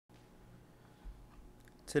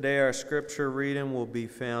Today our scripture reading will be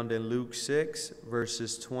found in Luke 6,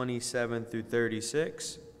 verses 27 through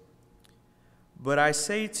 36. But I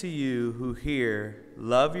say to you who hear,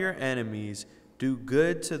 love your enemies, do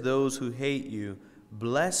good to those who hate you,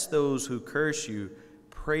 bless those who curse you,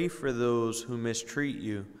 pray for those who mistreat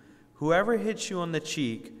you. Whoever hits you on the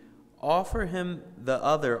cheek, offer him the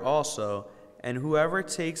other also, and whoever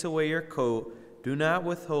takes away your coat, do not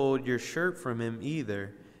withhold your shirt from him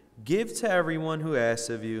either. Give to everyone who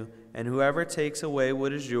asks of you, and whoever takes away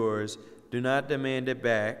what is yours, do not demand it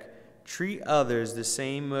back. Treat others the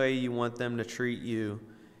same way you want them to treat you.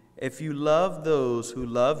 If you love those who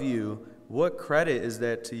love you, what credit is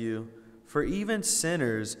that to you? For even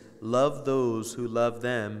sinners love those who love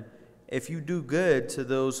them. If you do good to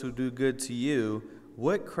those who do good to you,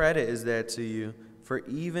 what credit is that to you? For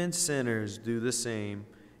even sinners do the same.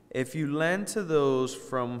 If you lend to those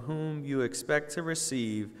from whom you expect to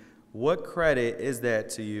receive, what credit is that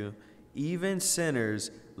to you? Even sinners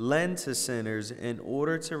lend to sinners in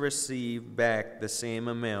order to receive back the same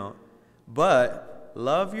amount. But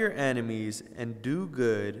love your enemies and do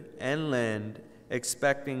good and lend,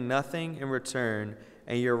 expecting nothing in return,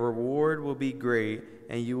 and your reward will be great,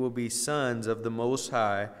 and you will be sons of the Most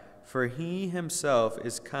High. For he himself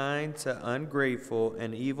is kind to ungrateful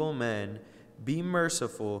and evil men. Be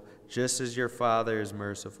merciful, just as your Father is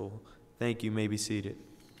merciful. Thank you. You may be seated.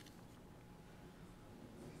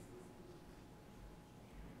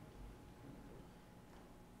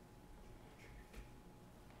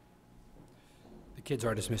 The kids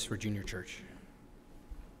are dismissed for junior church.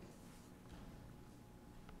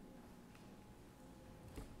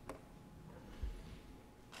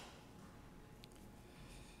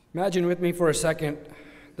 Imagine with me for a second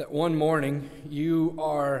that one morning you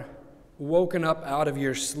are woken up out of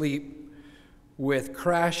your sleep with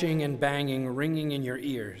crashing and banging ringing in your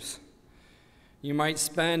ears. You might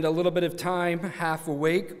spend a little bit of time half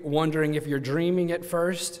awake, wondering if you're dreaming at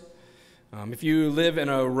first. If you live in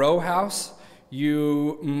a row house,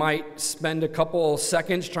 you might spend a couple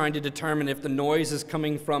seconds trying to determine if the noise is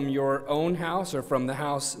coming from your own house or from the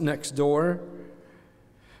house next door.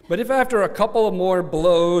 But if after a couple of more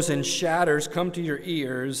blows and shatters come to your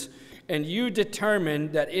ears, and you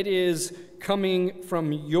determine that it is coming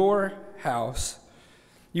from your house,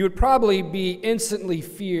 you would probably be instantly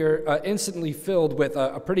filled with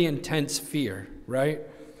a pretty intense fear, right?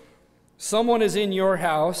 Someone is in your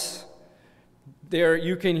house. There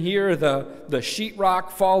you can hear the sheetrock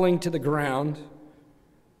falling to the ground,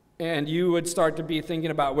 and you would start to be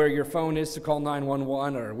thinking about where your phone is to call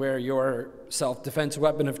 911 or where your self-defense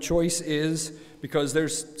weapon of choice is, because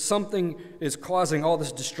there's something is causing all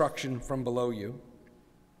this destruction from below you.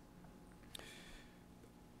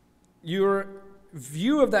 Your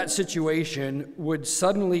view of that situation would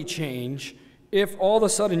suddenly change if all of a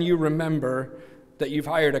sudden you remember that you've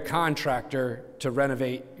hired a contractor to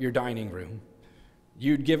renovate your dining room.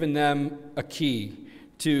 You'd given them a key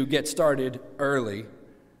to get started early.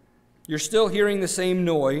 You're still hearing the same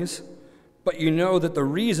noise, but you know that the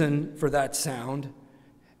reason for that sound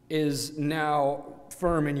is now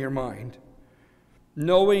firm in your mind.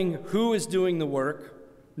 Knowing who is doing the work,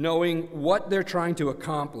 knowing what they're trying to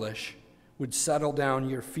accomplish, would settle down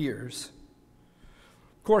your fears.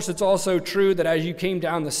 Of course, it's also true that as you came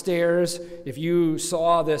down the stairs, if you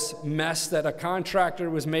saw this mess that a contractor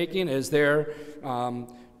was making as they're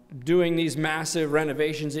doing these massive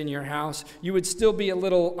renovations in your house, you would still be a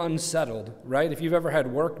little unsettled, right? If you've ever had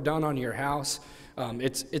work done on your house,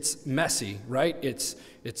 it's messy, right?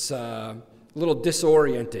 It's a little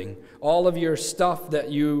disorienting. All of your stuff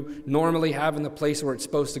that you normally have in the place where it's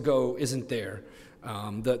supposed to go isn't there.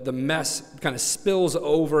 The mess kind of spills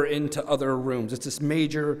over into other rooms. It's this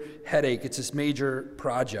major headache. It's this major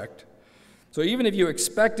project. So even if you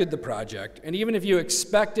expected the project, and even if you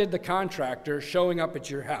expected the contractor showing up at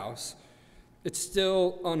your house, it's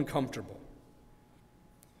still uncomfortable.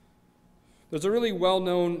 There's a really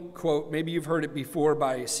well-known quote, maybe you've heard it before,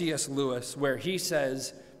 by C.S. Lewis, where he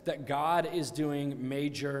says that God is doing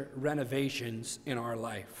major renovations in our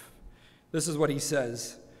life. This is what he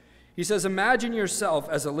says. He says, imagine yourself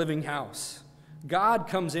as a living house. God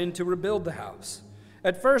comes in to rebuild the house.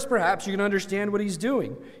 At first, perhaps you can understand what he's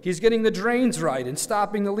doing. He's getting the drains right and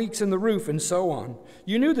stopping the leaks in the roof and so on.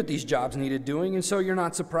 You knew that these jobs needed doing, and so you're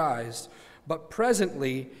not surprised. But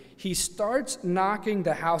presently, he starts knocking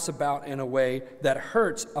the house about in a way that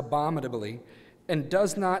hurts abominably and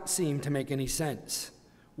does not seem to make any sense.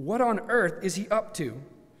 What on earth is he up to?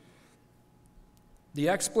 The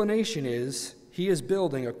explanation is he is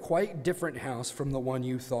building a quite different house from the one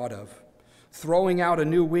you thought of. throwing out a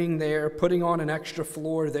new wing there, putting on an extra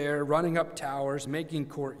floor there, running up towers, making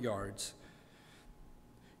courtyards.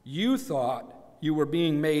 You thought you were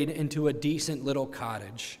being made into a decent little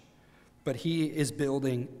cottage, but he is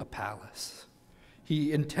building a palace.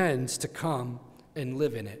 He intends to come and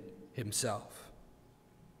live in it himself.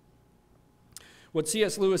 What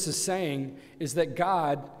C.S. Lewis is saying is that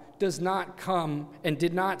God does not come and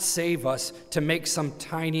did not save us to make some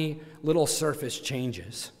tiny little surface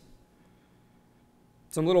changes,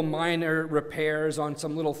 some little minor repairs on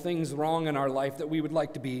some little things wrong in our life that we would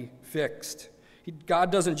like to be fixed.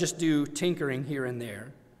 God doesn't just do tinkering here and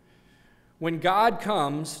there. When God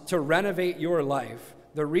comes to renovate your life,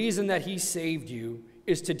 the reason that he saved you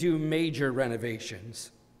is to do major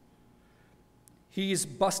renovations. He's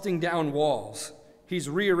busting down walls. He's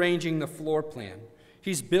rearranging the floor plan.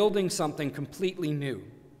 He's building something completely new.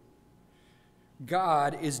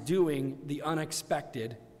 God is doing the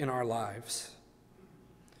unexpected in our lives.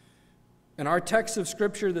 And our text of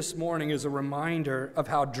Scripture this morning is a reminder of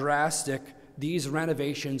how drastic these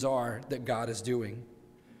renovations are that God is doing.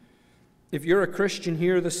 If you're a Christian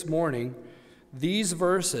here this morning, these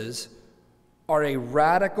verses are a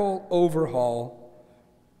radical overhaul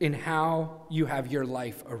in how you have your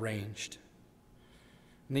life arranged.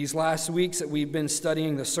 In these last weeks that we've been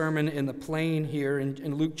studying the Sermon in the Plain here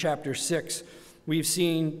in Luke chapter 6, we've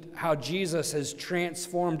seen how Jesus has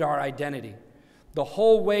transformed our identity. The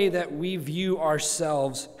whole way that we view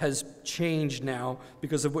ourselves has changed now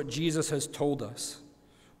because of what Jesus has told us.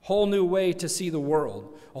 A whole new way to see the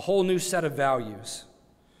world, a whole new set of values.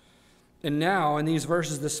 And now, in these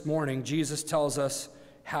verses this morning, Jesus tells us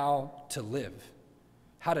how to live,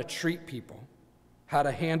 how to treat people, how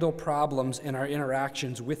to handle problems in our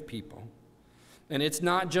interactions with people. And it's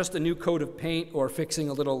not just a new coat of paint or fixing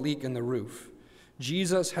a little leak in the roof.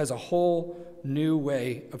 Jesus has a whole new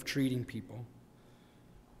way of treating people.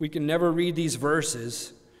 We can never read these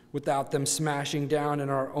verses without them smashing down in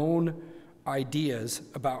our own ideas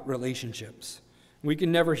about relationships. We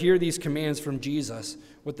can never hear these commands from Jesus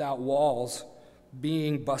without walls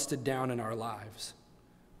being busted down in our lives.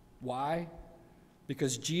 Why?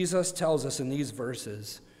 Because Jesus tells us in these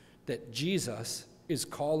verses that Jesus is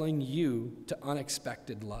calling you to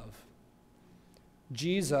unexpected love.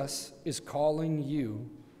 Jesus is calling you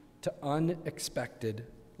to unexpected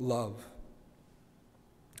love.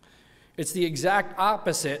 It's the exact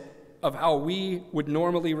opposite of how we would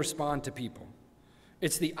normally respond to people.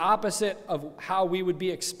 It's the opposite of how we would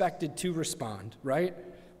be expected to respond, right?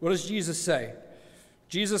 What does Jesus say?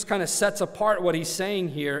 Jesus kind of sets apart what he's saying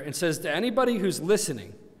here and says to anybody who's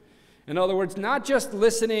listening, in other words, not just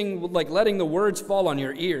listening, like letting the words fall on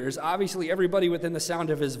your ears. Obviously, everybody within the sound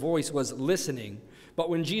of his voice was listening. But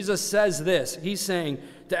when Jesus says this, he's saying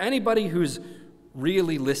to anybody who's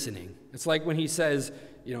really listening. It's like when he says,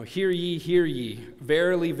 hear ye,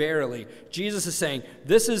 verily, verily. Jesus is saying,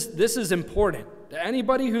 this is important. To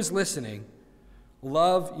anybody who's listening,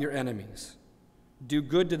 love your enemies. Do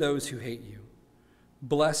good to those who hate you.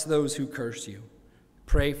 Bless those who curse you.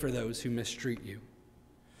 Pray for those who mistreat you.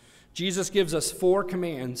 Jesus gives us 4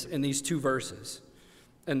 commands in these 2 verses.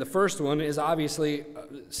 And the first one is obviously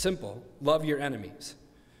simple. Love your enemies.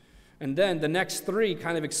 And then the next 3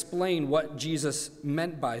 kind of explain what Jesus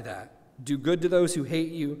meant by that. Do good to those who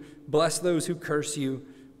hate you. Bless those who curse you.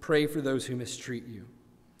 Pray for those who mistreat you.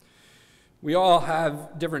 We all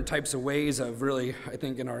have different types of ways of really, I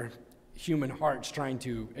think, in our human hearts trying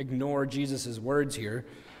to ignore Jesus' words here,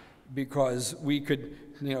 because we could,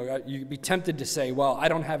 you'd be tempted to say, well, I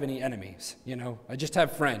don't have any enemies, I just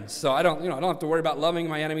have friends. So I don't have to worry about loving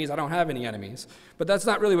my enemies. I don't have any enemies. But that's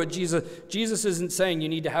not really what Jesus isn't saying you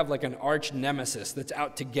need to have like an arch nemesis that's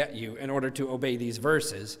out to get you in order to obey these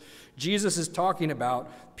verses. Jesus is talking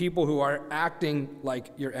about people who are acting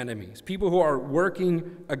like your enemies, people who are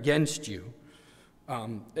working against you.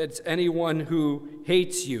 It's anyone who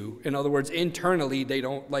hates you. In other words, internally, they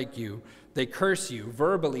don't like you. They curse you.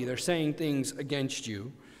 Verbally, they're saying things against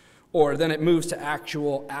you. Or then it moves to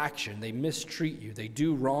actual action. They mistreat you. They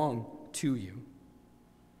do wrong to you.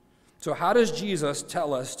 So how does Jesus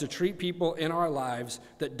tell us to treat people in our lives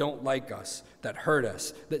that don't like us, that hurt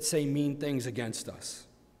us, that say mean things against us?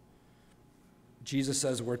 Jesus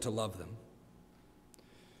says we're to love them.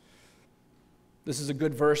 This is a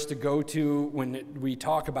good verse to go to when we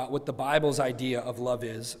talk about what the Bible's idea of love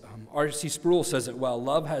is. R.C. Sproul says it well.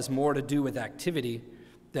 Love has more to do with activity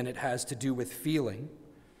than it has to do with feeling.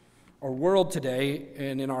 Our world today,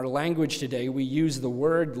 and in our language today, we use the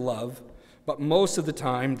word love, but most of the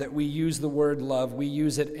time that we use the word love, we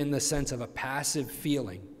use it in the sense of a passive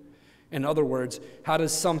feeling. In other words, how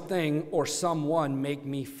does something or someone make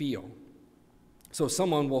me feel? So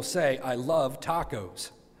someone will say, I love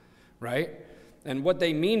tacos, right? And what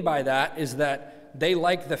they mean by that is that they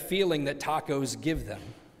like the feeling that tacos give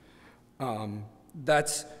them.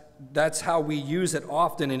 That's how we use it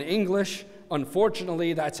often in English.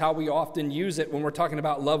 Unfortunately, that's how we often use it when we're talking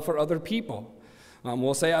about love for other people.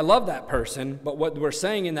 We'll say, I love that person, but what we're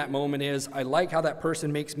saying in that moment is, I like how that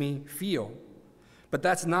person makes me feel. But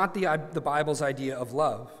that's not the Bible's idea of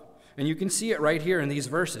love. And you can see it right here in these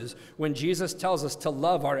verses when Jesus tells us to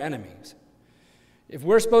love our enemies. If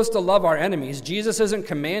we're supposed to love our enemies, Jesus isn't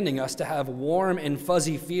commanding us to have warm and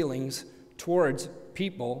fuzzy feelings towards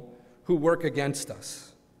people who work against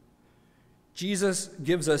us. Jesus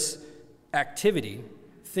gives us activity,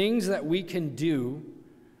 things that we can do,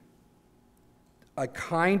 a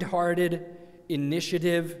kind-hearted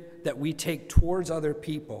initiative that we take towards other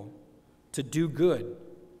people to do good,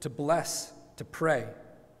 to bless, to pray.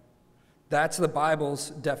 That's the Bible's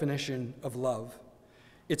definition of love.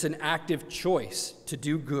 It's an active choice to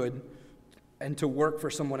do good and to work for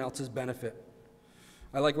someone else's benefit.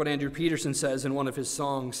 I like what Andrew Peterson says in one of his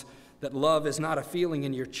songs, that love is not a feeling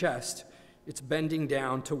in your chest, it's bending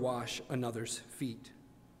down to wash another's feet.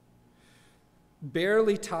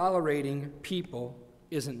 Barely tolerating people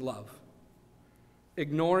isn't love.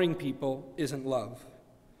 Ignoring people isn't love.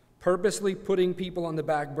 Purposely putting people on the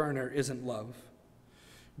back burner isn't love.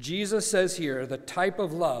 Jesus says here the type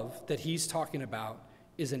of love that he's talking about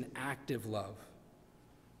is an active love.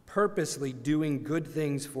 Purposely doing good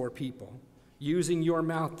things for people. Using your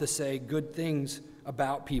mouth to say good things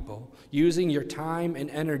about people. Using your time and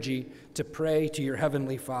energy to pray to your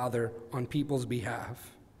Heavenly Father on people's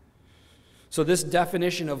behalf. So this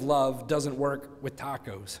definition of love doesn't work with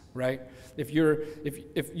tacos, right? If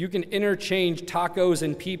you can interchange tacos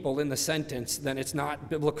and people in the sentence, then it's not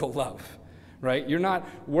biblical love, right? You're not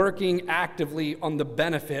working actively on the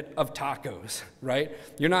benefit of tacos, right?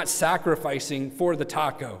 You're not sacrificing for the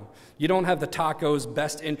taco. You don't have the taco's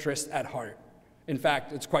best interest at heart. In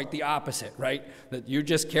fact, it's quite the opposite, right? That you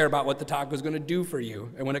just care about what the taco is going to do for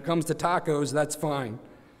you. And when it comes to tacos, that's fine.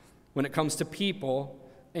 When it comes to people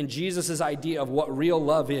and Jesus' idea of what real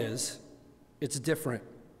love is, it's different.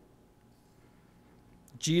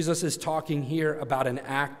 Jesus is talking here about an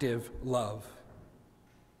active love.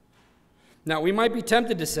 Now, we might be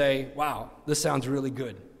tempted to say, wow, this sounds really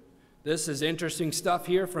good. This is interesting stuff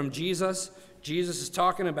here from Jesus. Jesus is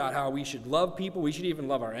talking about how we should love people. We should even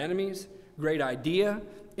love our enemies. Great idea,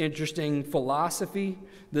 interesting philosophy.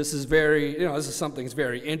 This is something that's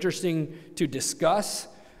very interesting to discuss.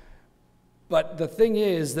 But the thing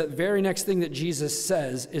is, that very next thing that Jesus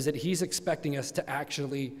says is that he's expecting us to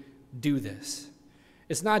actually do this.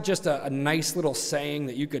 It's not just a nice little saying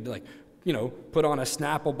that you could put on a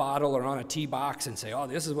Snapple bottle or on a tea box and say, oh,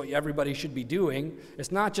 this is what everybody should be doing.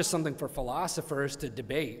 It's not just something for philosophers to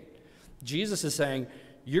debate. Jesus is saying,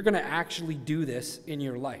 you're going to actually do this in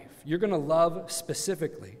your life. You're going to love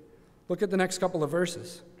specifically. Look at the next couple of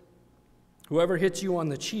verses. Whoever hits you on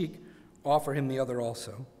the cheek, offer him the other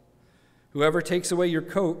also. Whoever takes away your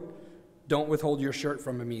coat, don't withhold your shirt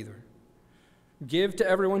from him either. Give to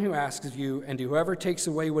everyone who asks of you, and to whoever takes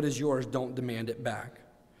away what is yours, don't demand it back.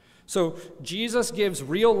 So Jesus gives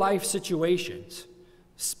real life situations,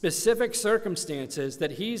 specific circumstances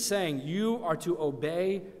that he's saying you are to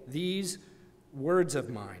obey these words of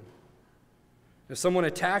mine. If someone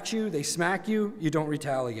attacks you, they smack you, you don't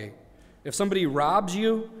retaliate. If somebody robs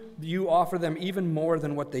you, you offer them even more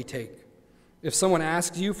than what they take. If someone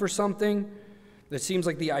asks you for something, it seems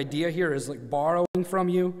like the idea here is like borrowing from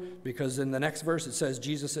you, because in the next verse it says,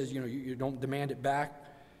 Jesus says, you don't demand it back.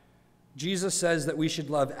 Jesus says that we should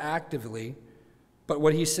love actively, but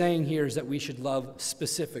what he's saying here is that we should love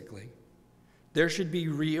specifically. There should be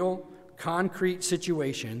real, concrete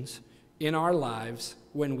situations in our lives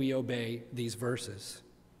when we obey these verses.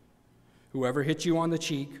 Whoever hits you on the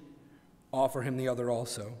cheek, offer him the other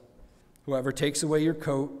also. Whoever takes away your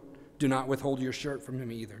coat, do not withhold your shirt from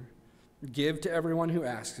him either. Give to everyone who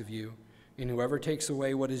asks of you, and whoever takes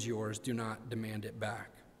away what is yours, do not demand it back.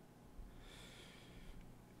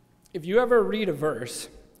 If you ever read a verse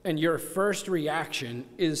and your first reaction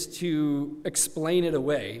is to explain it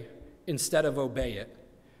away instead of obey it,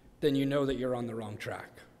 then you know that you're on the wrong track.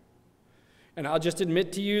 And I'll just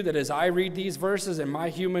admit to you that as I read these verses in my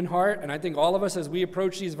human heart, and I think all of us as we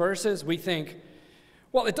approach these verses, we think,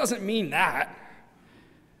 well, it doesn't mean that.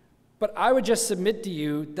 But I would just submit to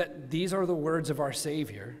you that these are the words of our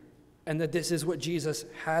Savior, and that this is what Jesus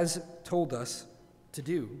has told us to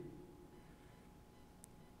do.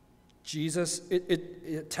 Jesus,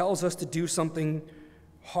 it tells us to do something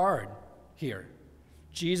hard here.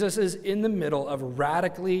 Jesus is in the middle of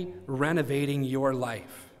radically renovating your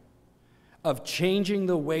life, of changing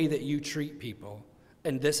the way that you treat people.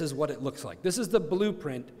 And this is what it looks like. This is the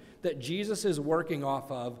blueprint that Jesus is working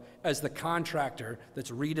off of as the contractor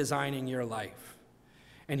that's redesigning your life.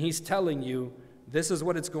 And he's telling you, this is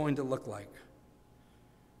what it's going to look like.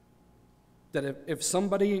 That if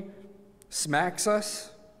somebody smacks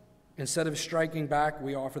us, instead of striking back,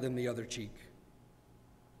 we offer them the other cheek.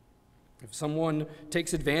 If someone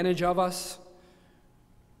takes advantage of us,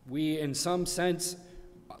 we, in some sense,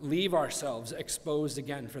 leave ourselves exposed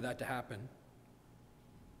again for that to happen.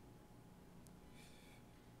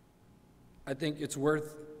 I think it's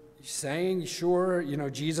worth saying, sure,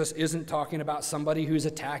 Jesus isn't talking about somebody who's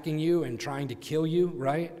attacking you and trying to kill you,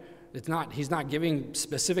 right? He's not giving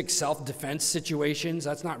specific self-defense situations.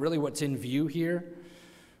 That's not really what's in view here.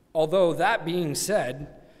 Although, that being said,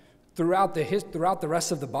 throughout the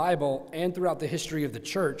rest of the Bible and throughout the history of the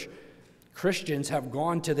church, Christians have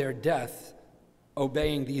gone to their death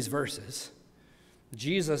obeying these verses.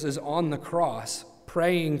 Jesus is on the cross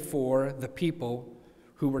praying for the people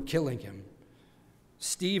who were killing him.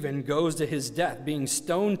 Stephen goes to his death, being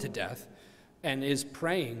stoned to death, and is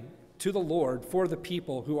praying to the Lord for the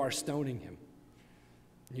people who are stoning him.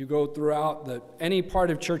 You go throughout any part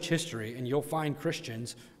of church history, and you'll find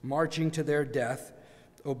Christians marching to their death,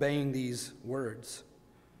 obeying these words.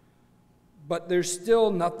 But there's still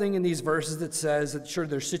nothing in these verses that says that, sure,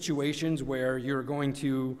 there's situations where you're going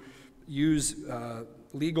to use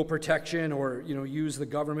legal protection or, use the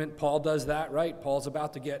government. Paul does that, right? Paul's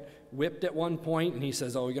about to get whipped at one point, and he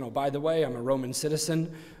says, by the way, I'm a Roman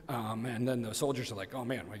citizen. And then the soldiers are like, oh,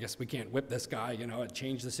 man, I guess we can't whip this guy. It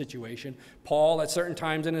changed the situation. Paul, at certain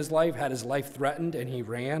times in his life, had his life threatened, and he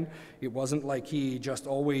ran. It wasn't like he just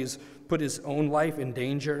always put his own life in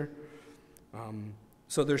danger.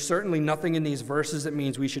 So there's certainly nothing in these verses that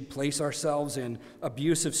means we should place ourselves in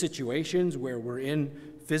abusive situations where we're in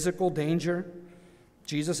physical danger.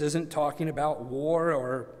 Jesus isn't talking about war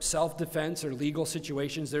or self-defense or legal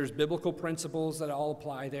situations. There's biblical principles that all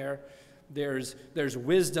apply there. There's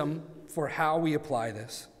wisdom for how we apply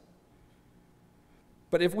this.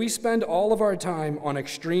 But if we spend all of our time on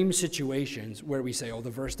extreme situations where we say, the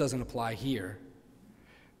verse doesn't apply here,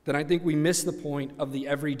 then I think we miss the point of the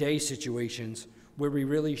everyday situations where we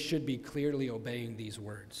really should be clearly obeying these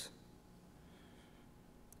words.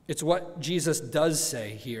 It's what Jesus does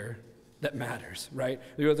say here that matters, right?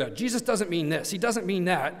 Jesus doesn't mean this, he doesn't mean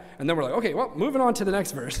that, and then we're like, okay, well, moving on to the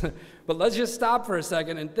next verse. But let's just stop for a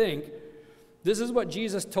second and think, this is what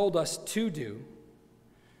Jesus told us to do.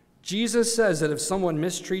 Jesus says that if someone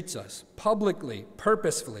mistreats us publicly,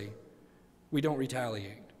 purposefully, we don't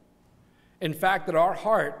retaliate. In fact, that our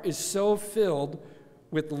heart is so filled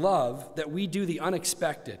with love that we do the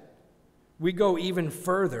unexpected. We go even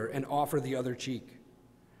further and offer the other cheek.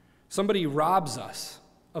 Somebody robs us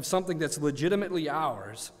of something that's legitimately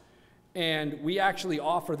ours, and we actually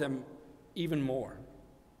offer them even more.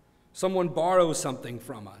 Someone borrows something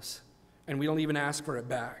from us, and we don't even ask for it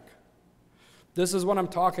back. This is what I'm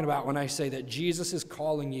talking about when I say that Jesus is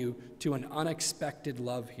calling you to an unexpected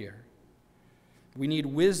love here. We need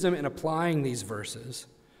wisdom in applying these verses,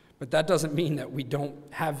 but that doesn't mean that we don't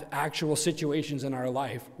have actual situations in our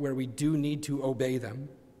life where we do need to obey them.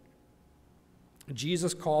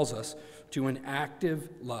 Jesus calls us to an active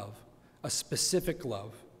love, a specific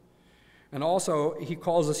love. And also, he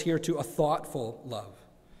calls us here to a thoughtful love.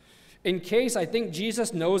 In case I think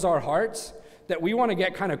Jesus knows our hearts, that we want to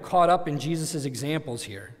get kind of caught up in Jesus' examples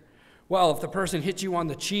here. Well, if the person hits you on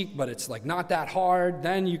the cheek, but it's like not that hard,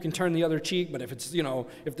 then you can turn the other cheek. But if it's,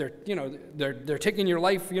 if they're taking your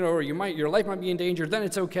life, or your life might be in danger, then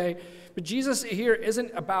it's okay. But Jesus here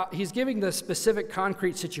isn't about, he's giving the specific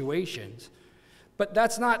concrete situations. But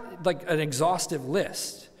that's not like an exhaustive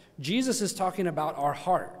list. Jesus is talking about our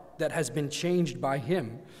heart that has been changed by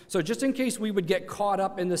him. So just in case we would get caught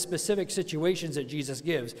up in the specific situations that Jesus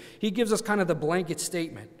gives, he gives us kind of the blanket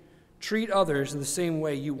statement. Treat others the same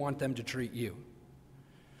way you want them to treat you.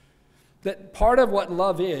 That part of what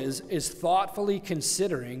love is thoughtfully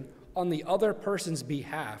considering on the other person's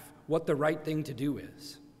behalf what the right thing to do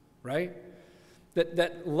is, right?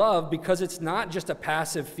 That love, because it's not just a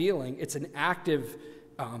passive feeling, it's an active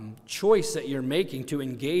choice that you're making to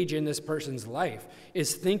engage in this person's life,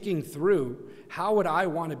 is thinking through, how would I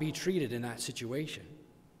want to be treated in that situation?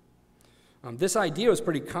 This idea was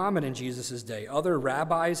pretty common in Jesus' day. Other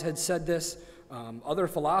rabbis had said this. Other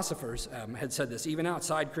philosophers had said this, even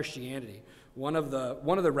outside Christianity. One of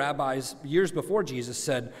the rabbis years before Jesus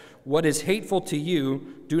said, "What is hateful to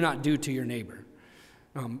you, do not do to your neighbor."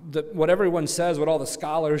 What everyone says, what all the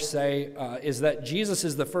scholars say, is that Jesus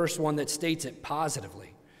is the first one that states it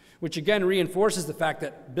positively, which again reinforces the fact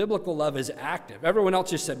that biblical love is active. Everyone else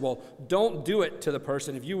just said, well, don't do it to the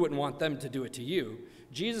person if you wouldn't want them to do it to you.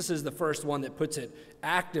 Jesus is the first one that puts it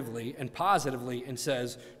actively and positively and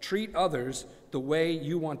says, treat others the way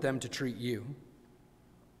you want them to treat you.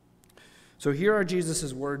 So here are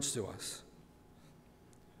Jesus' words to us.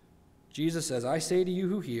 Jesus says, I say to you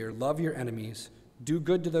who hear, love your enemies, do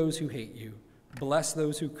good to those who hate you, bless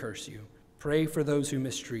those who curse you, pray for those who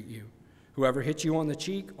mistreat you. Whoever hits you on the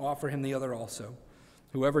cheek, offer him the other also.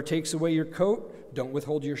 Whoever takes away your coat, don't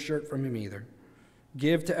withhold your shirt from him either.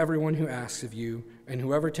 Give to everyone who asks of you, and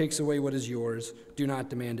whoever takes away what is yours, do not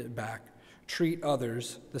demand it back. Treat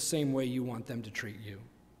others the same way you want them to treat you.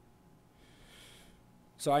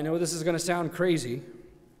 So I know this is going to sound crazy,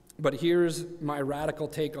 but here's my radical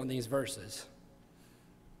take on these verses.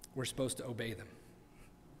 We're supposed to obey them.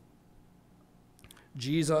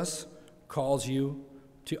 Jesus calls you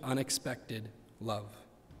to unexpected love.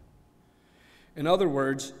 In other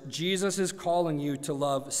words, Jesus is calling you to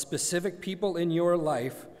love specific people in your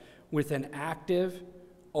life with an active,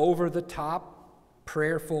 over-the-top,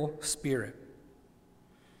 prayerful spirit.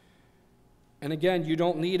 And again, you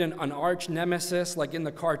don't need an arch nemesis like in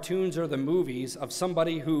the cartoons or the movies of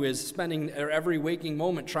somebody who is spending their every waking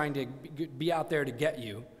moment trying to be out there to get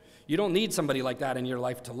you. You don't need somebody like that in your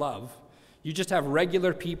life to love. You just have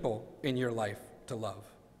regular people in your life to love.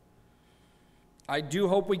 I do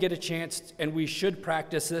hope we get a chance, and we should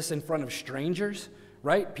practice this in front of strangers,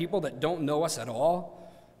 right? People that don't know us at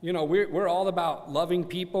all. You know, we're all about loving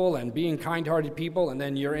people and being kind-hearted people, and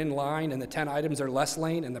then you're in line and the 10 items are less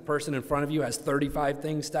lane and the person in front of you has 35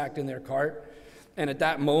 things stacked in their cart. And at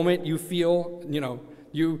that moment you feel,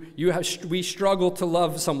 we struggle to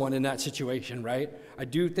love someone in that situation, right? I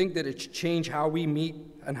do think that it's changed how we meet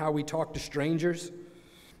and how we talk to strangers.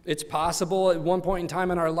 It's possible at one point in time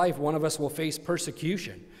in our life, one of us will face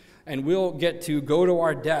persecution, and we'll get to go to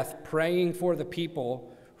our death praying for the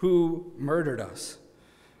people who murdered us.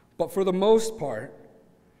 But for the most part,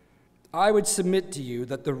 I would submit to you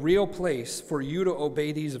that the real place for you to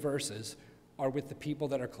obey these verses are with the people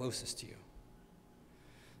that are closest to you.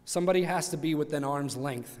 Somebody has to be within arm's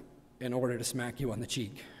length in order to smack you on the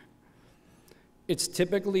cheek. It's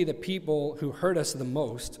typically the people who hurt us the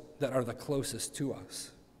most that are the closest to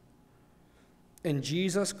us. And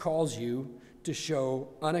Jesus calls you to show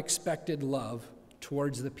unexpected love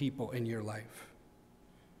towards the people in your life.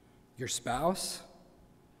 Your spouse,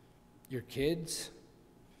 your kids,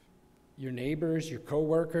 your neighbors, your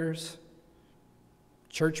coworkers,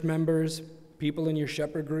 church members, people in your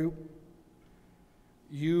shepherd group.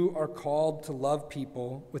 You are called to love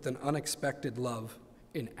people with an unexpected love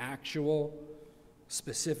in actual,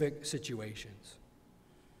 specific situations.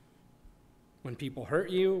 When people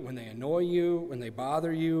hurt you, when they annoy you, when they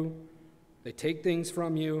bother you, they take things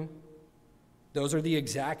from you, those are the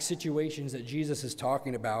exact situations that Jesus is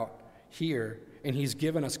talking about here, and he's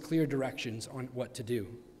given us clear directions on what to do.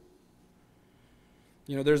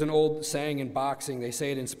 You know, there's an old saying in boxing, they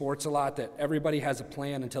say it in sports a lot, that everybody has a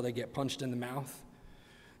plan until they get punched in the mouth.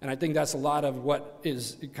 And I think that's a lot of what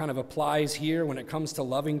it kind of applies here when it comes to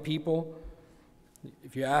loving people.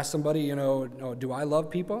 If you ask somebody, do I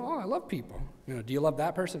love people? Oh, I love people. Do you love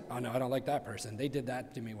that person? Oh, no, I don't like that person. They did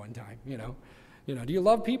that to me one time, do you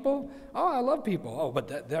love people? Oh, I love people. Oh,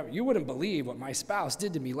 but you wouldn't believe what my spouse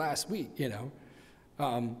did to me last week,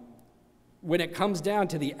 When it comes down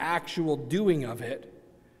to the actual doing of it,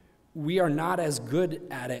 we are not as good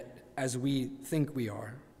at it as we think we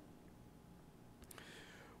are.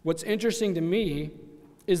 What's interesting to me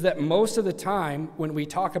is that most of the time when we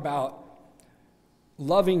talk about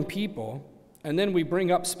loving people, and then we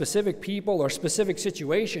bring up specific people or specific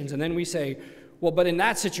situations, and then we say, well, but in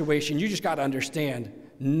that situation, you just got to understand,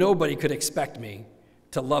 nobody could expect me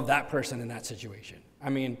to love that person in that situation. I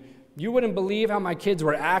mean, you wouldn't believe how my kids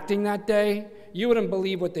were acting that day. You wouldn't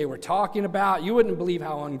believe what they were talking about. You wouldn't believe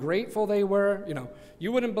how ungrateful they were.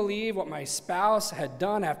 You wouldn't believe what my spouse had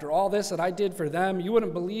done after all this that I did for them. You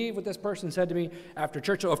wouldn't believe what this person said to me after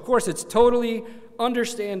church. So of course, it's totally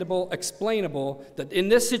understandable, explainable that in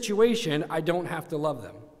this situation, I don't have to love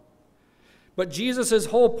them. But Jesus'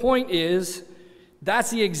 whole point is that's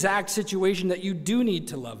the exact situation that you do need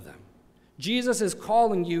to love them. Jesus is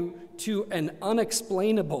calling you to an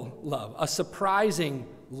unexplainable love, a surprising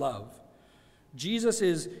love. Jesus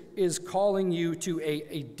is calling you to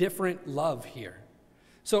a different love here.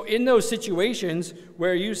 So in those situations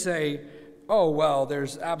where you say, oh, well,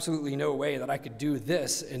 there's absolutely no way that I could do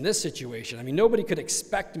this in this situation. I mean, nobody could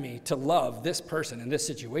expect me to love this person in this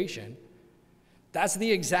situation. That's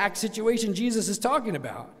the exact situation Jesus is talking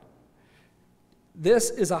about. This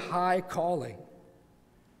is a high calling.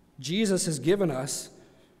 Jesus has given us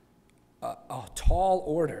a tall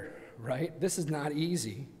order, right? This is not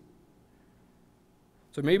easy.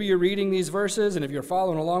 So maybe you're reading these verses, and if you're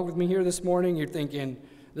following along with me here this morning, you're thinking,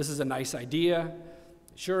 this is a nice idea.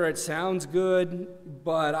 Sure, it sounds good,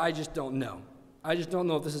 but I just don't know. I just don't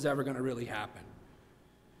know if this is ever going to really happen.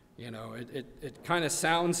 You know, it kind of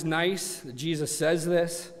sounds nice that Jesus says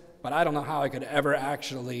this, but I don't know how I could ever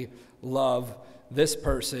actually love this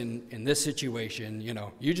person in this situation. You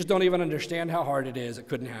know, you just don't even understand how hard it is. It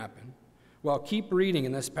couldn't happen. Well, keep reading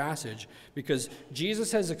in this passage, because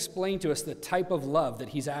Jesus has explained to us the type of love that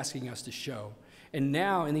he's asking us to show. And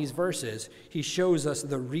now in these verses, he shows us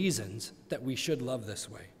the reasons that we should love this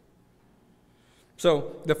way.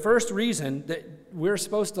 So the first reason that we're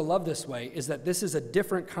supposed to love this way is that this is a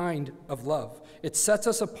different kind of love. It sets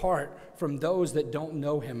us apart from those that don't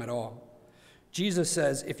know him at all. Jesus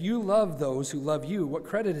says, if you love those who love you, what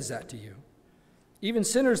credit is that to you? Even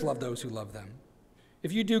sinners love those who love them.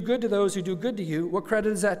 If you do good to those who do good to you, what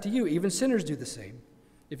credit is that to you? Even sinners do the same.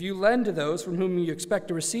 If you lend to those from whom you expect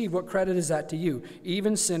to receive, what credit is that to you?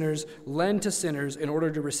 Even sinners lend to sinners in order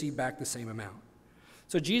to receive back the same amount.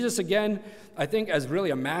 So Jesus, again, I think as really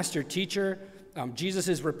a master teacher, Jesus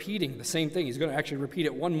is repeating the same thing. He's going to actually repeat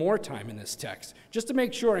it one more time in this text, just to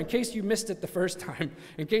make sure, in case you missed it the first time,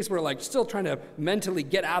 in case we're like still trying to mentally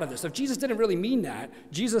get out of this. If Jesus didn't really mean that,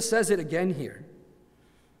 Jesus says it again here.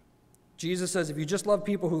 Jesus says, if you just love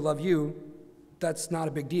people who love you, that's not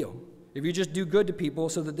a big deal. If you just do good to people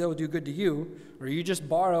so that they'll do good to you, or you just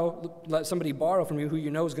let somebody borrow from you who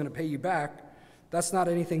you know is going to pay you back, that's not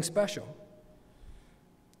anything special.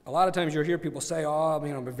 A lot of times you'll hear people say, oh,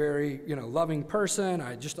 I'm a very, loving person.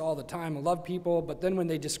 I just all the time love people. But then when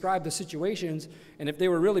they describe the situations, and if they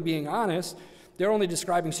were really being honest, they're only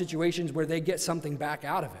describing situations where they get something back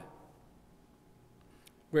out of it.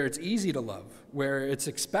 Where it's easy to love, where it's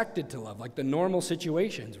expected to love, like the normal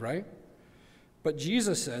situations, right? But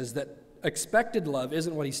Jesus says that expected love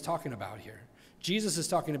isn't what he's talking about here. Jesus is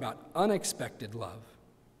talking about unexpected love.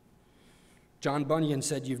 John Bunyan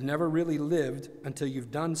said, you've never really lived until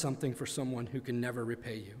you've done something for someone who can never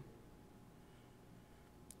repay you.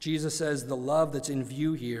 Jesus says the love that's in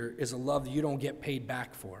view here is a love you don't get paid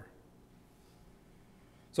back for.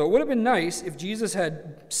 So it would have been nice if Jesus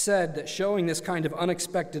had said that showing this kind of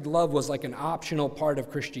unexpected love was like an optional part of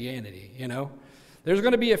Christianity, There's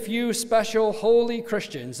going to be a few special holy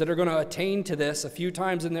Christians that are going to attain to this a few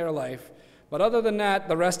times in their life. But other than that,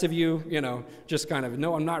 the rest of you, just kind of,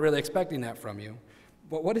 no, I'm not really expecting that from you.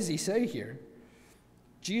 But what does he say here?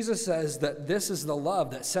 Jesus says that this is the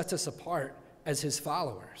love that sets us apart as his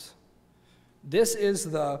followers. This is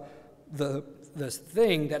the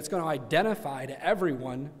thing that's going to identify to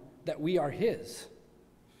everyone that we are his.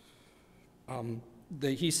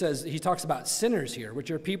 He talks about sinners here,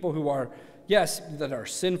 which are people who are, yes, that are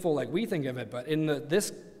sinful like we think of it, but in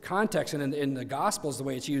this context and in the Gospels, the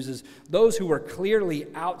way it's used is those who were clearly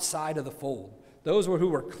outside of the fold, those who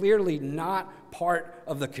were clearly not part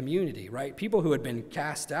of the community, right? People who had been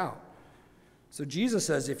cast out. So Jesus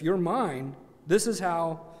says, if you're mine, this is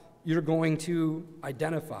how you're going to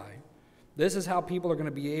identify. This is how people are going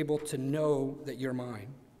to be able to know that you're mine.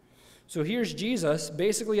 So here's Jesus,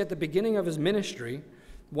 basically at the beginning of his ministry,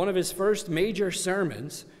 one of his first major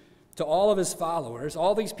sermons, to all of his followers,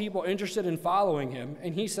 all these people interested in following him,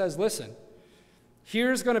 and he says, listen,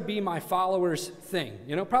 here's going to be my followers' thing.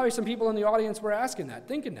 Probably some people in the audience were asking that,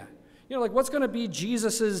 thinking that. What's going to be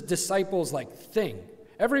Jesus's disciples' thing?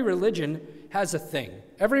 Every religion has a thing.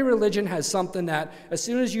 Every religion has something that as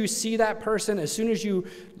soon as you see that person, as soon as you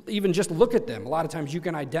even just look at them, a lot of times you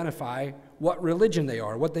can identify what religion they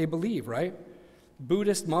are, what they believe, right?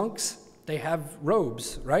 Buddhist monks, they have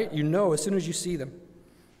robes, right? As soon as you see them.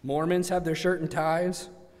 Mormons have their shirt and ties.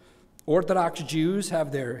 Orthodox Jews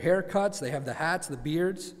have their haircuts. They have the hats, the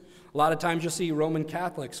beards. A lot of times you'll see Roman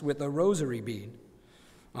Catholics with a rosary bead.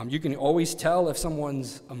 You can always tell if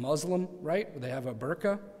someone's a Muslim, right? They have a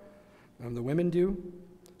burqa. The women do.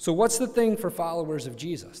 So what's the thing for followers of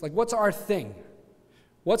Jesus? What's our thing?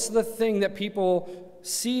 What's the thing that people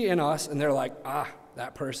see in us and they're like,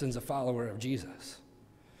 that person's a follower of Jesus?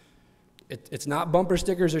 It's not bumper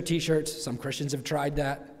stickers or T-shirts. Some Christians have tried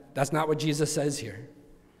that. That's not what Jesus says here.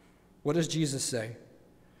 What does Jesus say?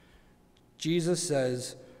 Jesus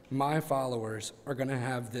says, my followers are going to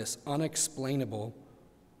have this unexplainable,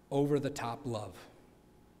 over-the-top love.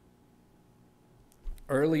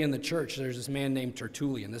 Early in the church, there's this man named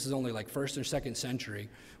Tertullian. This is only 1st or 2nd century.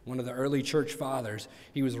 One of the early church fathers.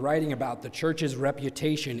 He was writing about the church's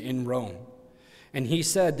reputation in Rome. And he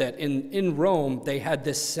said that in Rome, they had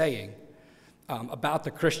this saying about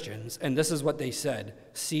the Christians, and this is what they said: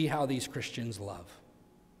 "See how these Christians love."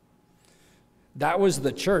 That was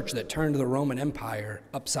the church that turned the Roman Empire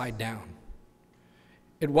upside down.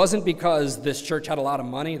 It wasn't because this church had a lot of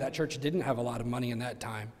money. That church didn't have a lot of money in that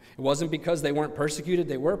time. It wasn't because they weren't persecuted.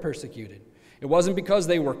 They were persecuted. It wasn't because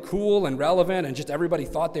they were cool and relevant and just everybody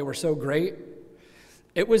thought they were so great.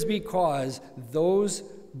 It was because those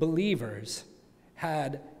believers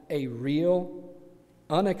had a real,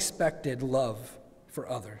 unexpected love for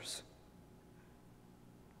others.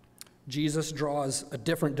 Jesus draws a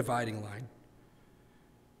different dividing line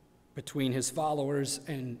between his followers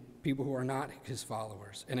and people who are not his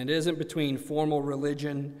followers. And it isn't between formal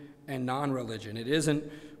religion and non-religion. It isn't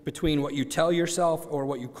between what you tell yourself or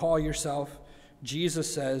what you call yourself.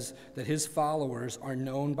 Jesus says that his followers are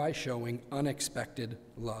known by showing unexpected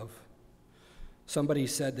love. Somebody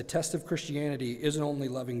said the test of Christianity isn't only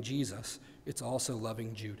loving Jesus, it's also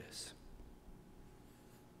loving Judas.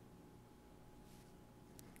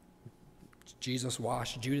 Jesus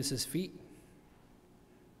washed Judas's feet.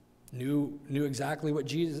 Knew exactly what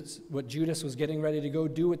Judas was getting ready to go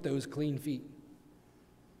do with those clean feet.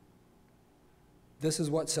 This is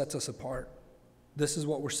what sets us apart. This is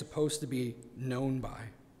what we're supposed to be known by.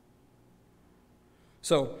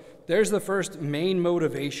 So there's the first main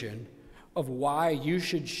motivation of why you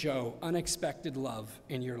should show unexpected love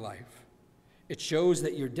in your life. It shows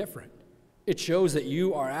that you're different. It shows that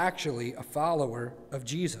you are actually a follower of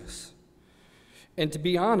Jesus. And to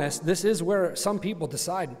be honest, this is where some people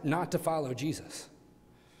decide not to follow Jesus.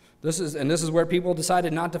 This is where people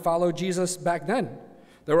decided not to follow Jesus back then.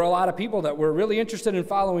 There were a lot of people that were really interested in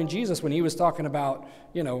following Jesus when he was talking about,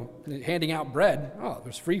 handing out bread. Oh,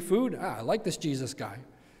 there's free food? I like this Jesus guy.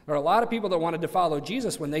 There are a lot of people that wanted to follow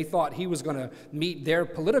Jesus when they thought he was going to meet their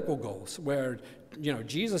political goals, where,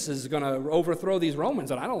 Jesus is going to overthrow these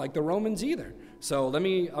Romans, and I don't like the Romans either. So I'm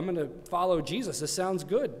going to follow Jesus. This sounds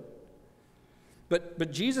good.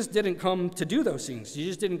 But Jesus didn't come to do those things.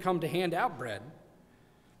 Jesus didn't come to hand out bread.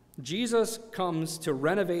 Jesus comes to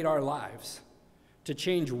renovate our lives, to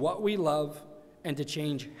change what we love, and to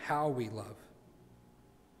change how we love.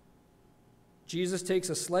 Jesus takes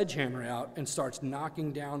a sledgehammer out and starts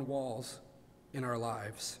knocking down walls in our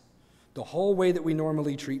lives. The whole way that we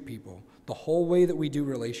normally treat people, the whole way that we do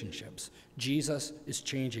relationships, Jesus is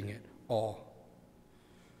changing it all.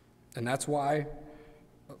 And that's why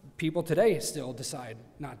people today still decide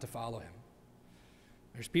not to follow him.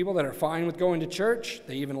 There's people that are fine with going to church.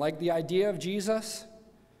 They even like the idea of Jesus.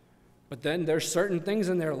 But then there's certain things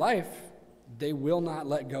in their life they will not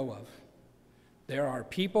let go of. There are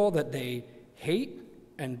people that they hate,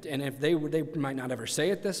 and if they might not ever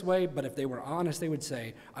say it this way, but if they were honest, they would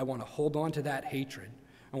say, I want to hold on to that hatred.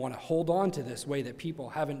 I want to hold on to this way that people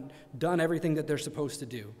haven't done everything that they're supposed to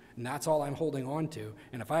do. And that's all I'm holding on to.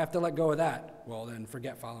 And if I have to let go of that, well, then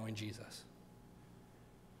forget following Jesus.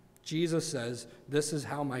 Jesus says, this is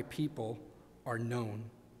how my people are known.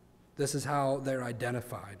 This is how they're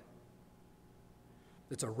identified.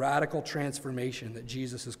 It's a radical transformation that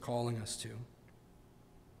Jesus is calling us to.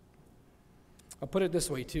 I'll put it this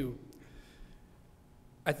way, too.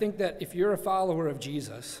 I think that if you're a follower of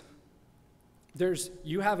Jesus,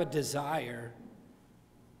 you have a desire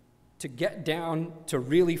to get down to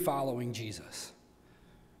really following Jesus.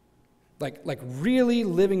 Like really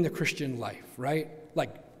living the Christian life, right?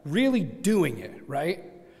 Like really doing it, right?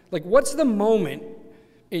 Like what's the moment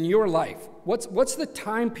in your life? What's the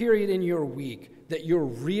time period in your week that you're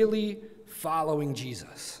really following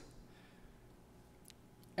Jesus?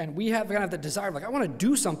 And we have kind of the desire, I want to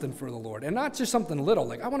do something for the Lord. And not just something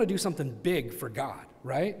little, I want to do something big for God,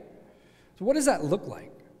 right? So what does that look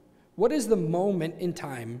like? What is the moment in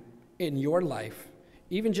time in your life,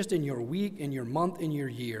 even just in your week, in your month, in your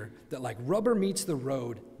year, that rubber meets the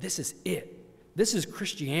road, this is it. This is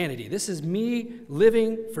Christianity. This is me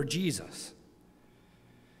living for Jesus.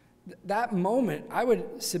 That moment, I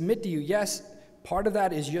would submit to you, yes, part of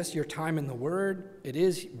that is just your time in the Word. It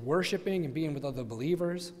is worshiping and being with other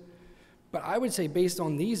believers. But I would say based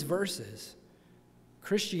on these verses,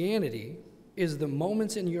 Christianity is the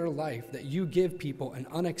moments in your life that you give people an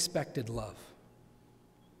unexpected love.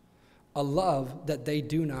 A love that they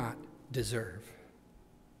do not deserve.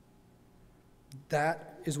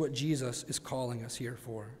 That is what Jesus is calling us here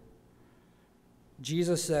for.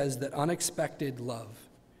 Jesus says that unexpected love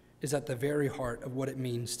is at the very heart of what it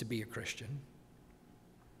means to be a Christian.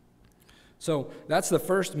 So that's the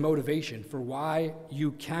first motivation for why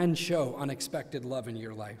you can show unexpected love in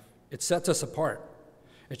your life. It sets us apart.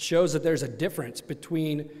 It shows that there's a difference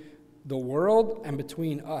between the world and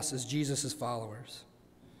between us as Jesus' followers.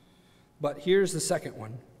 But here's the second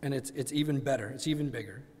one, and it's even better, it's even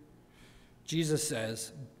bigger. Jesus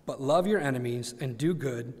says, but love your enemies and do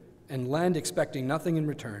good and lend expecting nothing in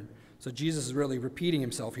return. So Jesus is really repeating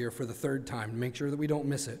himself here for the third time to make sure that we don't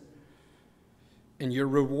miss it. And your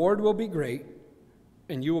reward will be great,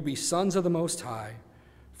 and you will be sons of the Most High,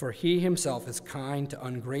 for he himself is kind to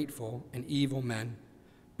ungrateful and evil men.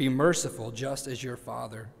 Be merciful just as your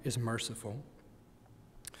Father is merciful.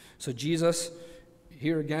 So Jesus,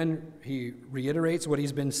 here again, he reiterates what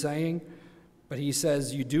he's been saying, but he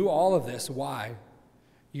says, you do all of this. Why?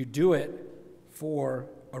 You do it for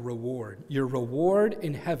a reward. Your reward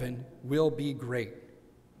in heaven will be great.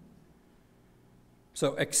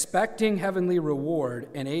 So expecting heavenly reward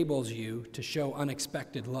enables you to show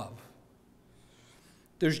unexpected love.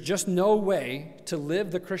 There's just no way to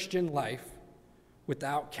live the Christian life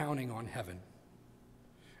without counting on heaven.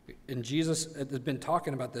 And Jesus has been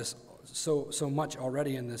talking about this so much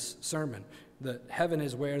already in this sermon, that heaven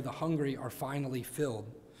is where the hungry are finally filled.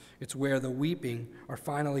 It's where the weeping are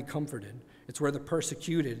finally comforted. It's where the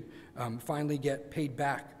persecuted finally get paid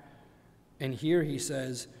back. And here he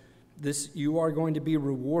says, you are going to be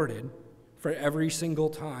rewarded for every single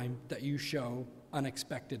time that you show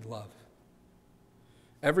unexpected love.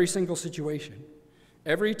 Every single situation.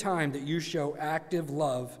 Every time that you show active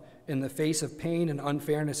love in the face of pain and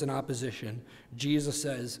unfairness and opposition, Jesus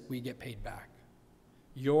says we get paid back.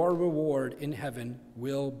 Your reward in heaven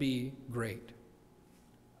will be great.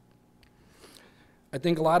 I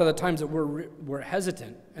think a lot of the times that we're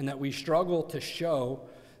hesitant and that we struggle to show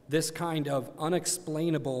this kind of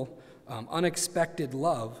unexplainable, unexpected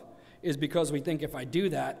love is because we think if I do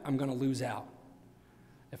that, I'm going to lose out.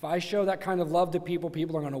 If I show that kind of love to people,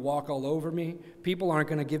 people are going to walk all over me. People aren't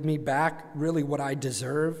going to give me back really what I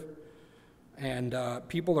deserve. And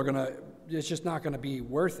it's just not going to be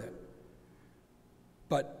worth it.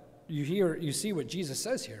 But you see what Jesus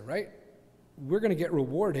says here, right? We're going to get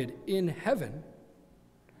rewarded in heaven.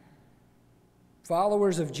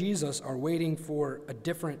 Followers of Jesus are waiting for a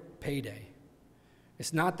different payday.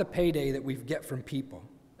 It's not the payday that we get from people.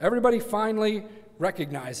 Everybody finally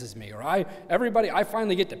recognizes me, or I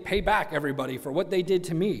finally get to pay back everybody for what they did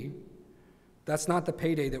to me. That's not the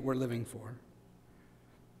payday that we're living for.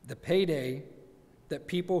 The payday that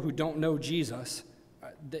people who don't know Jesus,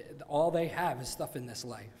 all they have is stuff in this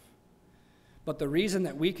life. But the reason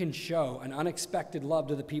that we can show an unexpected love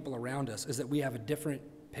to the people around us is that we have a different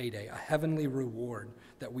payday, a heavenly reward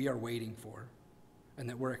that we are waiting for and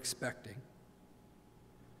that we're expecting.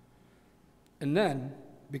 And then,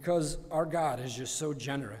 because our God is just so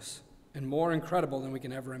generous and more incredible than we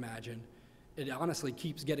can ever imagine, it honestly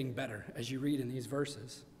keeps getting better as you read in these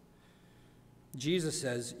verses. Jesus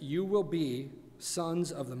says, you will be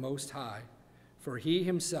sons of the Most High, for he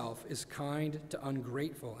himself is kind to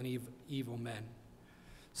ungrateful and evil men.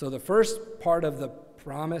 So the first part of the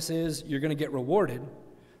promise is you're going to get rewarded.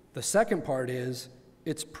 The second part is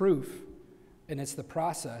it's proof, and it's the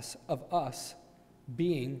process of us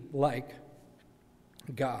being like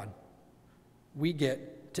God. We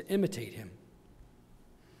get to imitate him.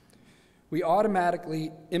 We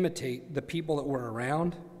automatically imitate the people that we're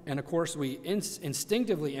around, and of course we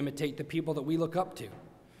instinctively imitate the people that we look up to.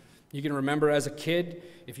 You can remember as a kid,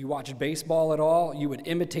 if you watched baseball at all, you would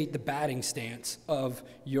imitate the batting stance of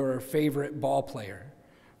your favorite ball player.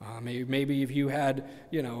 Maybe if you had,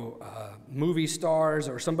 movie stars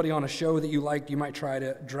or somebody on a show that you liked, you might try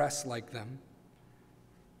to dress like them.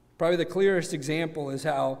 Probably the clearest example is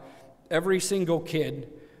how every single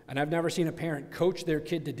kid, and I've never seen a parent coach their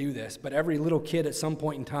kid to do this, but every little kid at some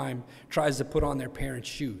point in time tries to put on their parents'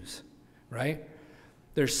 shoes, right?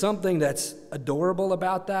 There's something that's adorable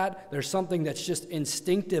about that. There's something that's just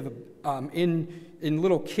instinctive in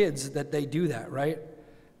little kids that they do that, right?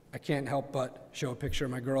 I can't help but show a picture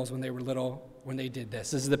of my girls when they were little, when they did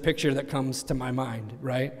this. This is the picture that comes to my mind,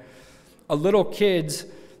 right? A little kid's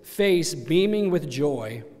face beaming with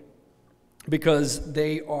joy because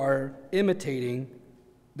they are imitating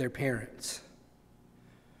their parents.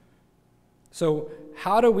 So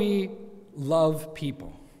how do we love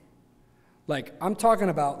people? Like, I'm talking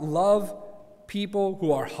about love people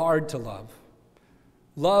who are hard to love.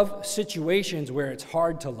 Love situations where it's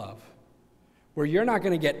hard to love, where you're not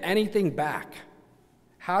going to get anything back.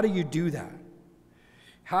 How do you do that?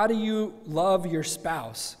 How do you love your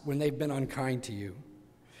spouse when they've been unkind to you?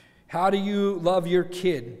 How do you love your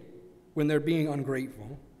kid when they're being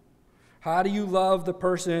ungrateful? How do you love the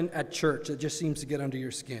person at church that just seems to get under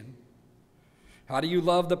your skin? How do you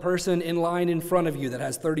love the person in line in front of you that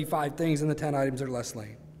has 35 things in the 10 items or less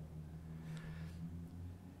lane?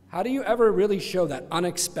 How do you ever really show that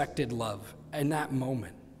unexpected love in that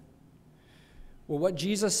moment? Well, what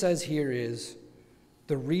Jesus says here is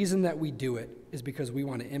the reason that we do it is because we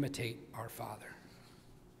want to imitate our Father.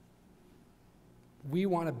 We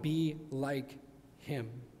want to be like him.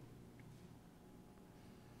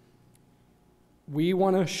 We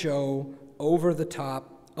want to show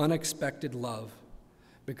over-the-top, unexpected love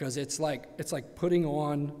because it's like putting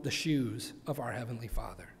on the shoes of our Heavenly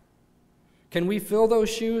Father. Can we fill those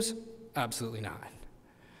shoes? Absolutely not.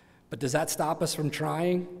 But does that stop us from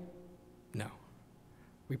trying? No.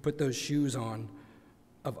 We put those shoes on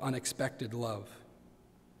of unexpected love.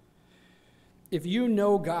 If you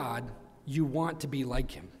know God, you want to be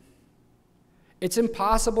like him. It's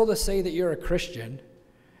impossible to say that you're a Christian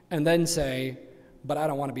and then say, but I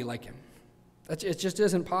don't want to be like him. It just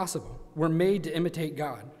isn't possible. We're made to imitate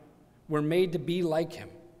God. We're made to be like him.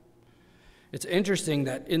 It's interesting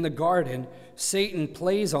that in the garden, Satan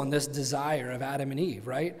plays on this desire of Adam and Eve,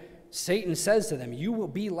 right? Satan says to them, you will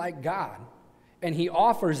be like God. And he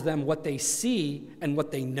offers them what they see and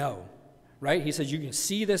what they know, right? He says, you can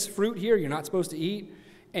see this fruit here you're not supposed to eat,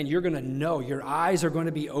 and you're going to know. Your eyes are going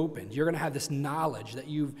to be opened. You're going to have this knowledge that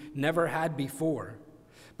you've never had before.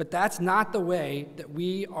 But that's not the way that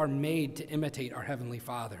we are made to imitate our Heavenly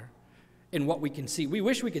Father in what we can see. We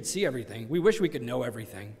wish we could see everything. We wish we could know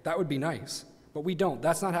everything. That would be nice. But we don't.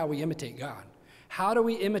 That's not how we imitate God. How do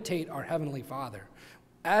we imitate our Heavenly Father?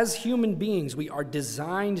 As human beings, we are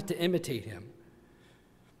designed to imitate him.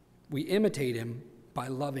 We imitate him by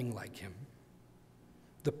loving like him.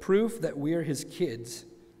 The proof that we're his kids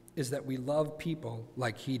is that we love people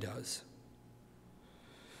like he does.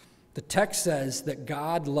 The text says that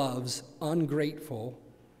God loves ungrateful,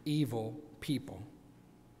 evil people.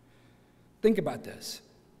 Think about this.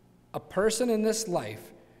 A person in this life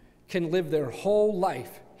can live their whole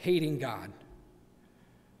life hating God.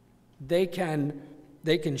 They can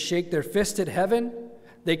shake their fist at heaven.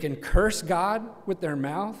 They can curse God with their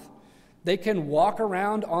mouth. They can walk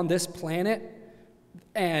around on this planet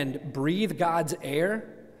and breathe God's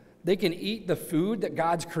air. They can eat the food that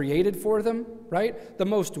God's created for them, right? The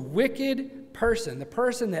most wicked person, the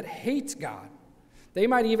person that hates God, they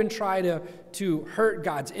might even try to hurt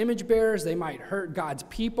God's image bearers. They might hurt God's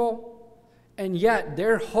people. And yet,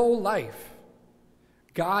 their whole life,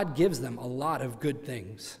 God gives them a lot of good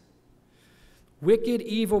things. Wicked,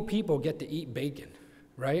 evil people get to eat bacon,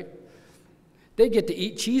 right? They get to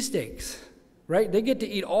eat cheesesteaks, right? They get to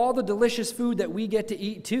eat all the delicious food that we get to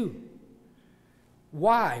eat too.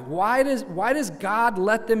 Why? Why does God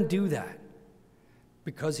let them do that?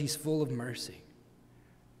 Because he's full of mercy.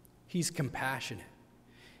 He's compassionate.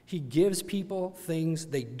 He gives people things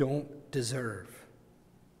they don't deserve.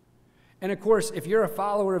 And of course, if you're a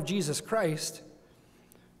follower of Jesus Christ,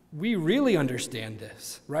 we really understand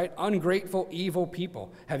this, right? Ungrateful, evil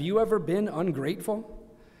people. Have you ever been ungrateful?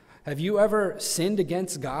 Have you ever sinned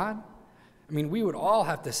against God? I mean, we would all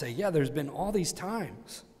have to say, yeah, there's been all these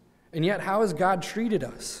times. And yet, how has God treated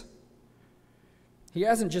us? He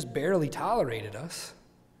hasn't just barely tolerated us.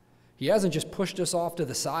 He hasn't just pushed us off to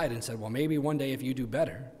the side and said, well, maybe one day if you do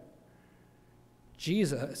better.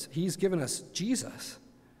 Jesus, he's given us Jesus.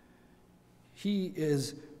 He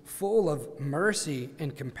is full of mercy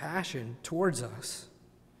and compassion towards us.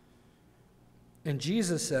 And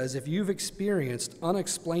Jesus says, if you've experienced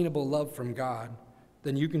unexplainable love from God,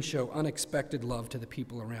 then you can show unexpected love to the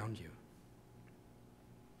people around you.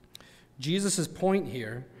 Jesus' point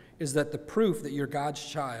here is that the proof that you're God's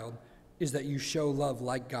child is that you show love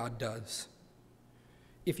like God does.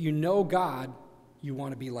 If you know God, you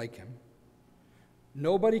want to be like him.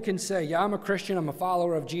 Nobody can say, yeah, I'm a Christian, I'm a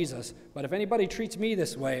follower of Jesus, but if anybody treats me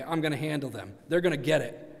this way, I'm going to handle them. They're going to get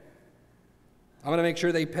it. I'm going to make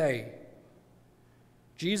sure they pay.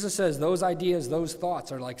 Jesus says those ideas, those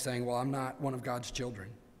thoughts are like saying, well, I'm not one of God's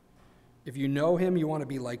children. If you know him, you want to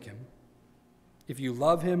be like him. If you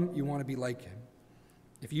love him, you want to be like him.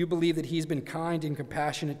 If you believe that he's been kind and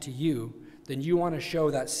compassionate to you, then you want to show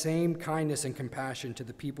that same kindness and compassion to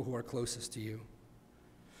the people who are closest to you.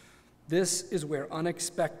 This is where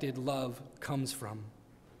unexpected love comes from.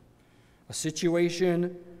 A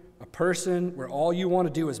situation, a person where all you want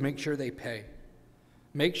to do is make sure they pay.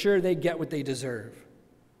 Make sure they get what they deserve.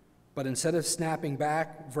 But instead of snapping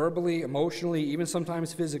back verbally, emotionally, even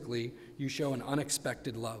sometimes physically, you show an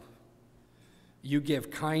unexpected love. You give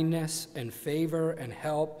kindness and favor and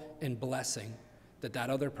help and blessing that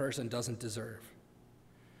other person doesn't deserve.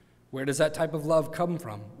 Where does that type of love come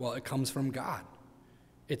from? Well, it comes from God.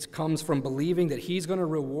 It comes from believing that he's going to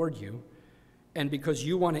reward you and because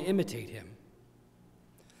you want to imitate him.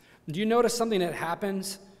 Do you notice something that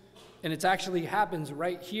happens And it actually happens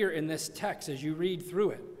right here in this text as you read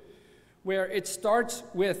through it, where it starts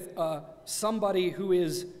with somebody who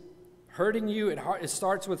is hurting you. It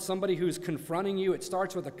starts with somebody who's confronting you. It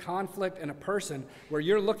starts with a conflict and a person where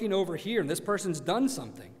you're looking over here and this person's done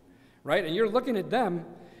something, right? And you're looking at them,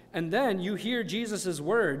 and then you hear Jesus'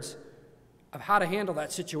 words of how to handle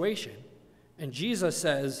that situation. And Jesus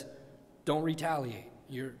says, don't retaliate.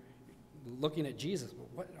 You're looking at Jesus.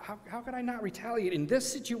 How could I not retaliate in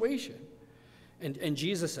this situation? And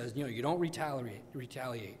Jesus says, you don't retaliate.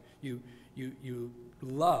 You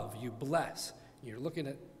love, you bless. You're looking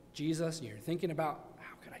at Jesus, and you're thinking about,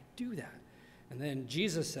 how could I do that? And then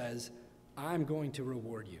Jesus says, I'm going to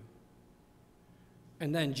reward you.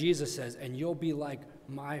 And then Jesus says, and you'll be like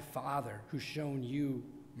my Father who's shown you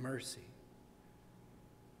mercy.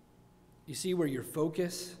 You see where your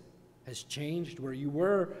focus has changed, where you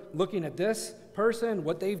were looking at this person,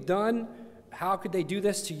 what they've done, how could they do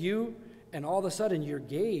this to you? And all of a sudden your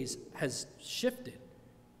gaze has shifted.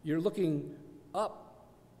 You're looking up.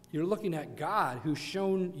 You're looking at God who's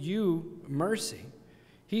shown you mercy.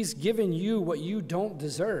 He's given you what you don't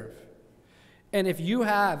deserve. And if you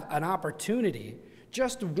have an opportunity,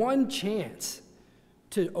 just one chance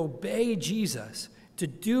to obey Jesus, to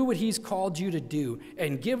do what he's called you to do,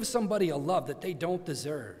 and give somebody a love that they don't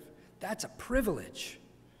deserve, that's a privilege.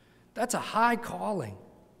 That's a high calling.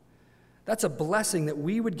 That's a blessing that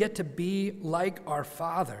we would get to be like our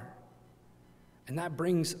Father. And that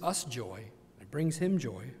brings us joy. It brings him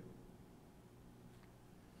joy.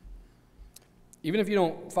 Even if you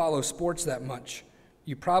don't follow sports that much,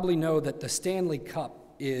 you probably know that the Stanley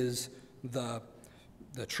Cup is the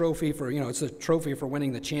trophy for, it's a trophy for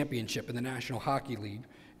winning the championship in the National Hockey League.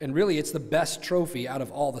 And really, it's the best trophy out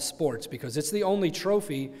of all the sports because it's the only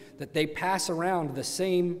trophy that they pass around the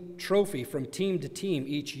same trophy from team to team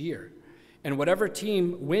each year. And whatever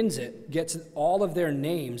team wins it gets all of their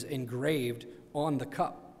names engraved on the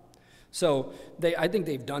cup. So I think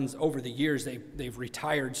they've done, over the years, they've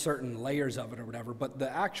retired certain layers of it or whatever, but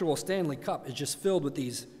the actual Stanley Cup is just filled with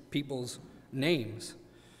these people's names.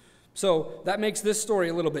 So that makes this story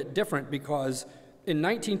a little bit different because in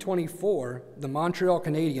 1924, the Montreal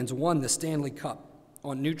Canadiens won the Stanley Cup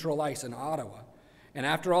on neutral ice in Ottawa. And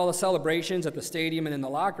after all the celebrations at the stadium and in the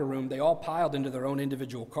locker room, they all piled into their own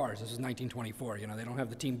individual cars. This is 1924, they don't have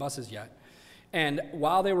the team buses yet. And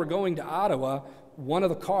while they were going to Ottawa, one of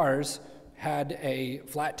the cars had a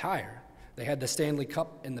flat tire. They had the Stanley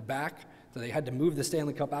Cup in the back, so they had to move the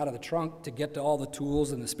Stanley Cup out of the trunk to get to all the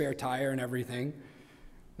tools and the spare tire and everything.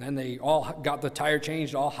 Then they all got the tire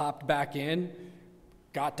changed, all hopped back in,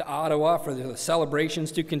 got to Ottawa for the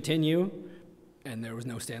celebrations to continue, and there was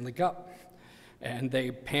no Stanley Cup. And they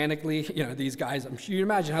panically, these guys, I'm sure you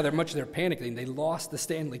imagine how much they're panicking. They lost the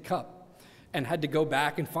Stanley Cup and had to go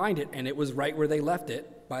back and find it, and it was right where they left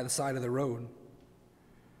it, by the side of the road.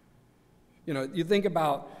 You think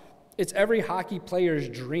about, it's every hockey player's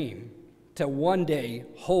dream to one day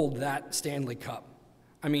hold that Stanley Cup.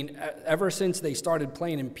 I mean, ever since they started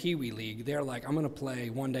playing in Pee Wee League, they're like, I'm going to play,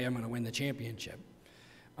 one day I'm going to win the championship.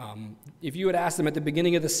 If you had asked them at the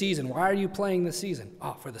beginning of the season, why are you playing this season?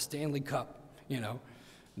 Oh, for the Stanley Cup,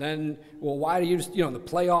 Then, well, why do you just, the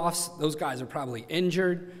playoffs, those guys are probably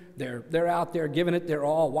injured. They're out there giving it their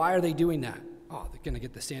all. Why are they doing that? Oh, they're going to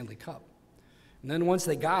get the Stanley Cup. And then once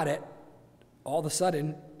they got it, all of a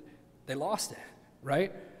sudden, they lost it,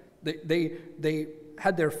 right? They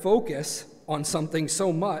had their focus on something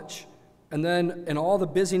so much, and then in all the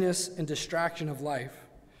busyness and distraction of life,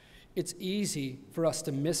 it's easy for us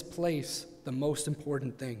to misplace the most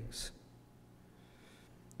important things.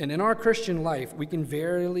 And in our Christian life, we can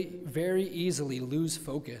very easily lose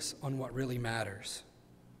focus on what really matters.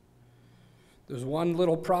 There's one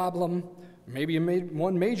little problem, maybe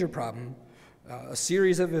one major problem, a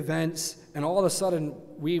series of events, and all of a sudden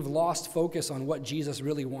we've lost focus on what Jesus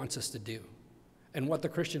really wants us to do and what the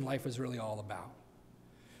Christian life is really all about.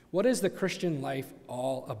 What is the Christian life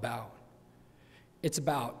all about? It's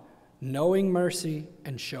about knowing mercy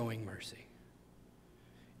and showing mercy.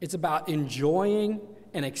 It's about enjoying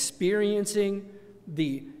and experiencing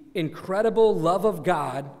the incredible love of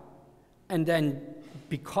God, and then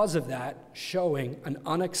because of that, showing an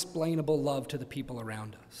unexplainable love to the people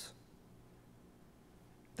around us.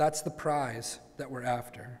 That's the prize that we're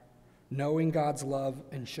after, knowing God's love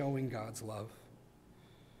and showing God's love.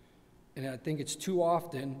 And I think it's too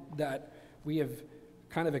often that we have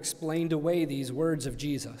kind of explained away these words of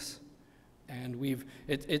Jesus. And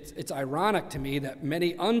it's ironic to me that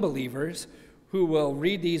many unbelievers who will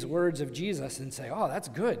read these words of Jesus and say, oh, that's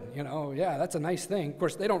good, that's a nice thing. Of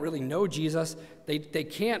course, they don't really know Jesus. They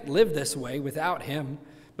can't live this way without him.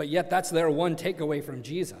 but yet that's their one takeaway from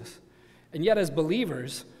Jesus. And yet as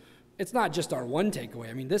believers, it's not just our one takeaway.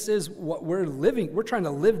 I mean, this is what we're living. We're trying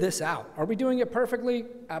to live this out. Are we doing it perfectly?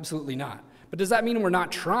 Absolutely not. But does that mean we're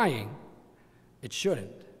not trying? It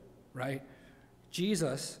shouldn't, right?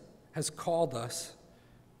 Jesus has called us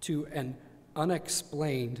to an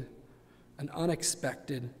unexplained, an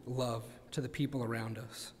unexpected love to the people around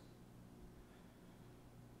us.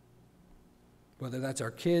 Whether that's our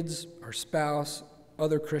kids, our spouse,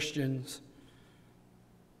 other Christians,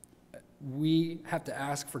 we have to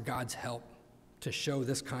ask for God's help to show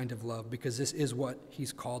this kind of love, because this is what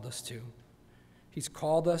he's called us to. He's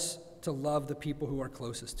called us to love the people who are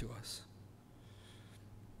closest to us.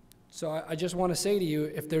 So I just want to say to you,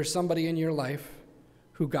 if there's somebody in your life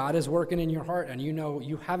who God is working in your heart and you know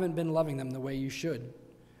you haven't been loving them the way you should,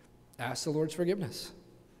 ask the Lord's forgiveness.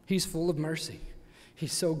 He's full of mercy.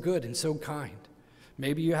 He's so good and so kind.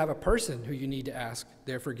 Maybe you have a person who you need to ask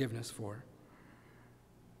their forgiveness for.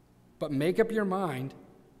 But make up your mind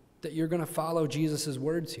that you're going to follow Jesus'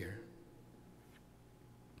 words here.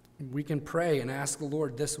 We can pray and ask the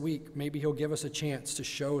Lord this week. Maybe he'll give us a chance to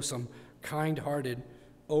show some kind-hearted,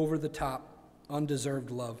 over-the-top, undeserved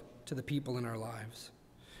love to the people in our lives.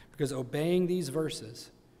 Because obeying these verses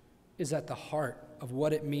is at the heart of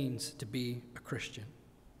what it means to be a Christian.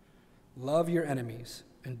 Love your enemies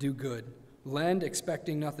and do good. Lend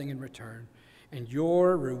expecting nothing in return, and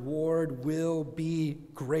your reward will be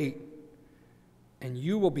great, and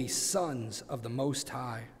you will be sons of the Most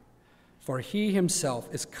High. For he himself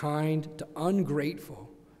is kind to ungrateful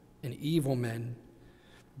and evil men.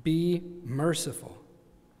 Be merciful,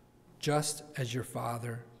 just as your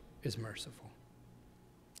Father is merciful.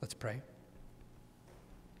 Let's pray.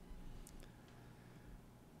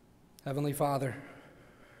 Heavenly Father,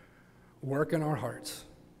 work in our hearts.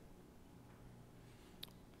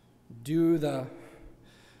 Do the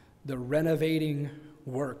renovating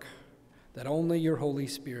work that only your Holy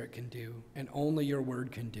Spirit can do and only your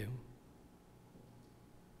word can do.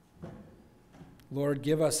 Lord,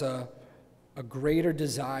 give us a greater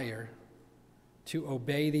desire to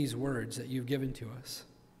obey these words that you've given to us.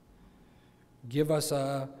 Give us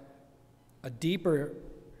a deeper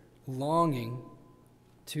longing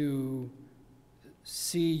to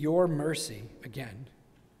see your mercy again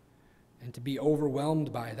and to be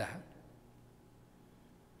overwhelmed by that.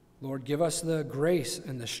 Lord, give us the grace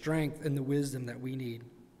and the strength and the wisdom that we need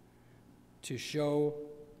to show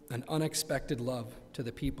an unexpected love to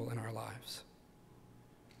the people in our lives.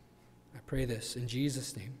 I pray this in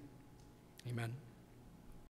Jesus' name. Amen.